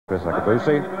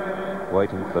Filipović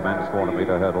waiting for the men's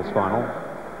 400-metre hurdles final,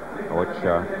 which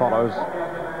follows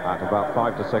at about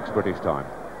 5 to 6 British time.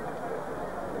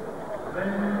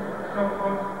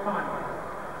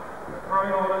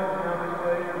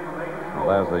 Well,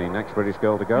 there's the next British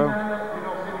girl to go.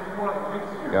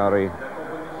 Gowry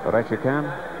Retchakan,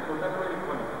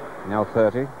 now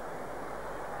 30,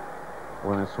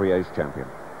 women's 3 age champion.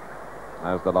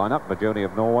 There's the lineup: Bjone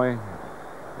of Norway,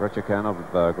 Retchakan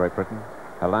of Great Britain,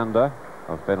 Helander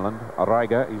of Finland,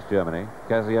 Rieger, East Germany,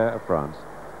 Cazier of France,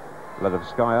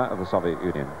 Ledovskaya of the Soviet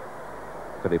Union,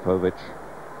 Filipović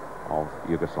of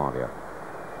Yugoslavia.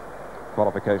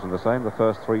 Qualification the same, the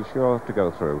first 3 sure to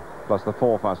go through, plus the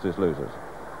 4 fastest losers.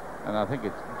 And I think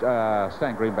it's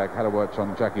Stan Greenback had a watch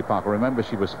on Jackie Parker. Remember,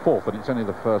 she was 4th, and it's only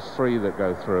the first 3 that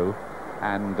go through.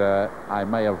 And I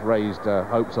may have raised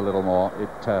hopes a little more.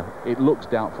 It looks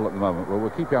doubtful at the moment, but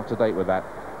we'll keep you up to date with that.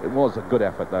 It was a good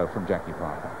effort, though, from Jackie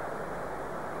Parker.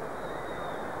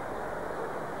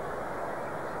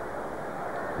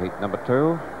 Heat number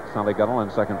 2, Sally Gunnell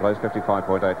in second place,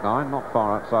 55.89, not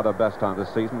far outside her best time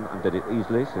this season, and did it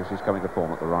easily, so she's coming to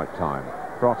form at the right time.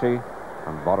 Crotty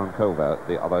and Voronkova,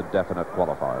 the other definite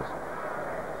qualifiers.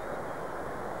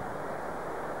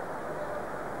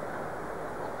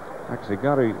 Actually,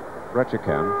 Gowry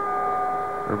Retchakan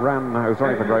who's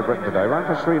running for Great Britain today, ran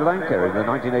for Sri Lanka in the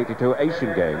 1982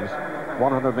 Asian Games,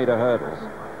 100-metre hurdles.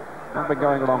 Not been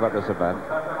going along at this event.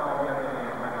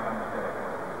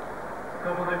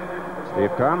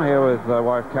 Steve Cram here with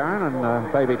wife Karen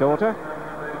and baby daughter.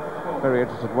 Very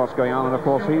interested in what's going on, and of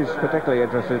course he's particularly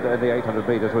interested in the 800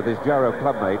 metres with his Jaro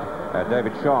clubmate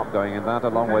David Sharp going in that,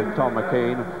 along with Tom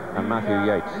McKean and Matthew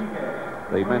Yates.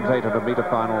 The men's 800 metre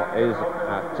final is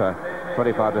at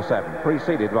 25 to 7,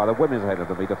 preceded by the women's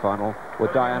 800 metre final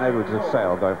with Diane Edwards of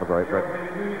Sale going for Great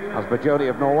Britain. That's Bjone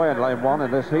of Norway in lane 1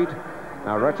 in this heat.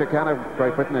 Now Retchakan of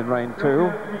Great Britain in lane 2.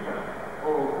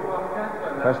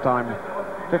 Best time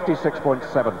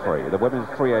 56.73, the women's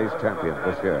 3 age champion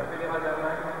this year.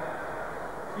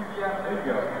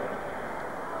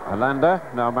 Helander,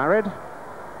 now married,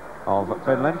 of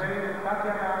Finland.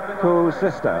 Kuu's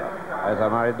sister is her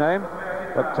married name,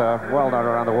 but well known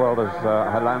around the world as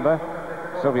Helander.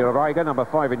 Silvia Rieger, number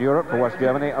 5 in Europe for West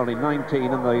Germany, only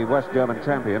 19 and the West German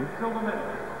champion.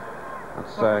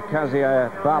 That's Cazier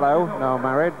Ballo, now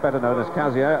married, better known as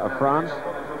Cazier of France,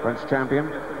 French champion.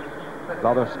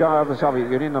 Ledovskaya of the Soviet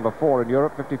Union, number 4 in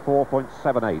Europe,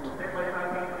 54.78.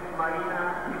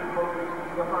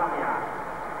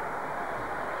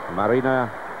 Marina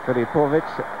Filipović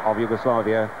of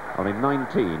Yugoslavia, only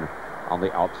 19 on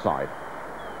the outside.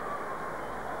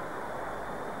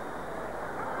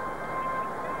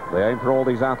 The aim for all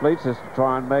these athletes is to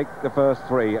try and make the first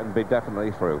 3 and be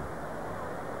definitely through.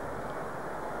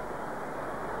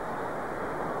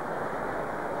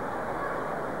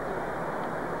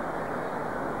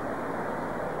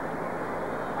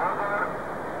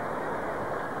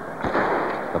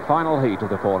 The final heat of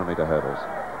the 400-metre hurdles.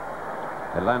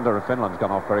 Helander of Finland's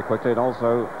gone off very quickly, and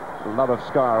also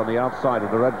Ledovskaya on the outside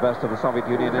of the red vest of the Soviet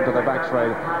Union into the back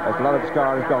straight, as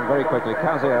Ledovskaya has gone very quickly.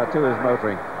 Cazier too is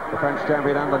motoring, the French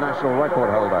champion and the national record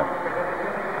holder.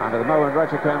 And at the moment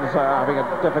Retchakan's having a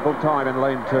difficult time in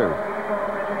lane 2.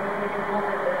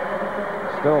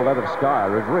 Still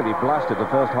Ledovskaya has really blasted the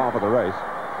first half of the race.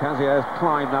 Cazier has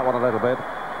climbed that one a little bit.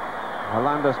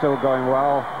 Helander still going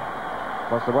well,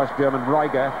 plus the West German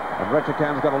Rieger, and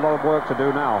Retchakan's got a lot of work to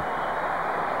do now.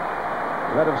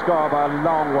 Ledovskaya by a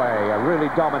long way, a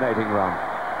really dominating run.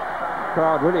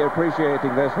 Crowd really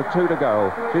appreciating this, with 2 to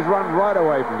go. She's run right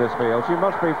away from this field. She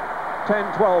must be 10,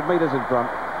 12 metres in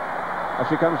front as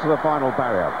she comes to the final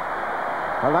barrier.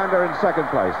 Helander in second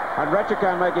place, and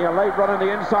Retchakan making a late run on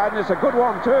the inside, and it's a good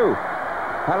one too.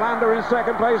 Helander in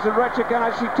second place, and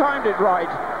Retchakan, she timed it right.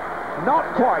 Not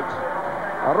quite.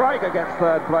 Rieger gets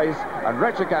third place, and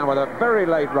Retchakan with a very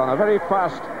late run, a very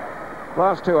fast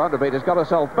last 200 metres, got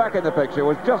herself back in the picture,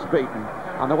 was just beaten,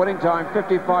 and the winning time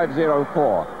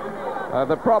 55.04.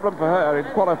 The problem for her in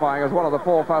qualifying as one of the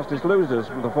 4 fastest losers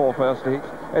from the 4 first heats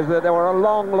is that they were a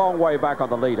long, long way back on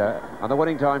the leader, and the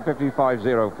winning time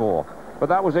 55.04. But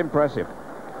that was impressive.